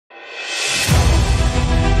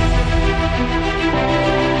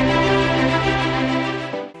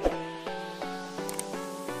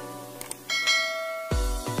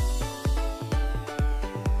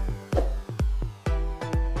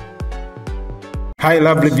Hi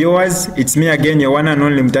lovely viewers, it's me again, your one and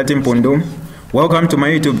only Mutati Mpundu. Welcome to my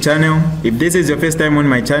YouTube channel. If this is your first time on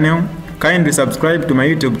my channel, kindly subscribe to my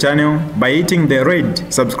YouTube channel by hitting the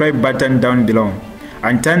red subscribe button down below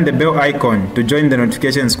and turn the bell icon to join the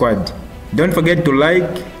notification squad. Don't forget to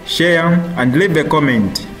like, share and leave a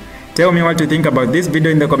comment. Tell me what you think about this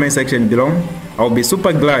video in the comment section below. I'll be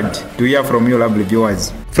super glad to hear from you lovely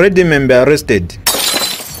viewers. Freddie member arrested.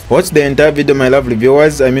 Watch the entire video my lovely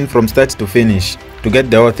viewers, from start to finish, to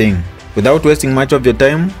get the whole thing. Without wasting much of your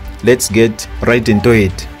time, let's get right into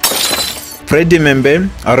it. Freddie member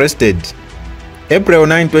arrested. April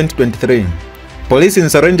 9, 2023. Police in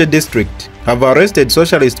Serenge district have arrested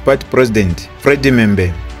Socialist Party President Freddie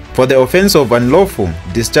Membe for the offense of unlawful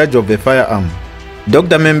discharge of a firearm.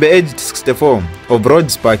 Dr. Membe, aged 64, of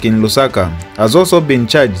Rhodes Park in Lusaka, has also been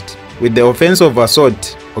charged with the offense of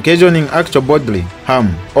assault occasioning actual bodily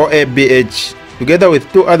harm or ABH, together with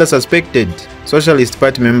two other suspected Socialist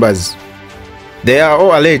Party members. They are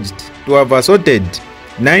all alleged to have assaulted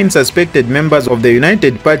 9 suspected members of the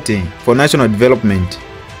United Party for National Development.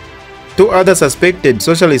 2 other suspected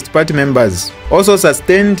Socialist Party members also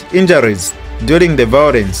sustained injuries during the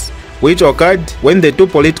violence, which occurred when the two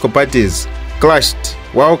political parties clashed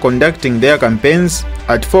while conducting their campaigns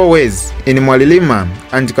at 4 ways in Mwalilima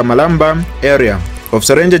and Kamalamba area of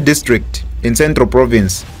Serenge district in Central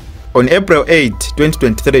Province on April 8,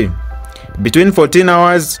 2023, between 14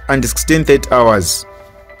 hours and 16:30 hours.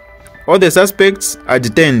 All the suspects are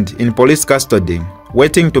detained in police custody,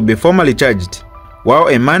 waiting to be formally charged, while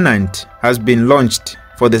a manhunt has been launched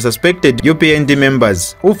for the suspected UPND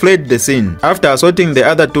members who fled the scene after assaulting the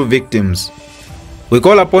other 2 victims. We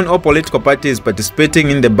call upon all political parties participating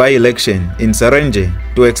in the by-election in Serenge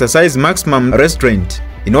to exercise maximum restraint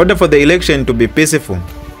in order for the election to be peaceful.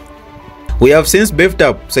 We have since beefed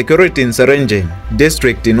up security in Serenge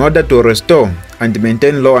district in order to restore and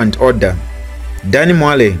maintain law and order. Danny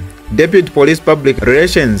Mwale, Deputy Police Public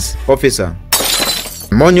Relations Officer.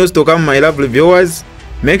 More news to come my lovely viewers.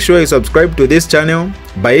 Make sure you subscribe to this channel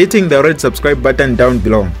by hitting the red subscribe button down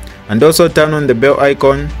below and also turn on the bell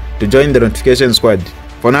icon to join the notification squad.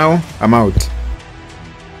 For now, I'm out.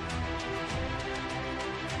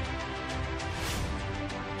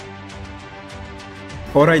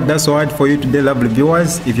 Alright, that's all for you today lovely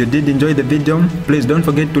viewers. If you did enjoy the video, please don't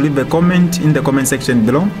forget to leave a comment in the comment section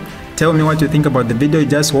below. Tell me what you think about the video you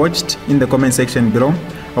just watched in the comment section below.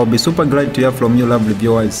 I'll be super glad to hear from you lovely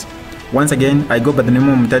viewers. Once again, I go by the name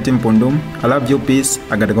of Mutati Mpundu. I love you, peace,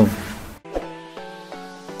 I gotta go.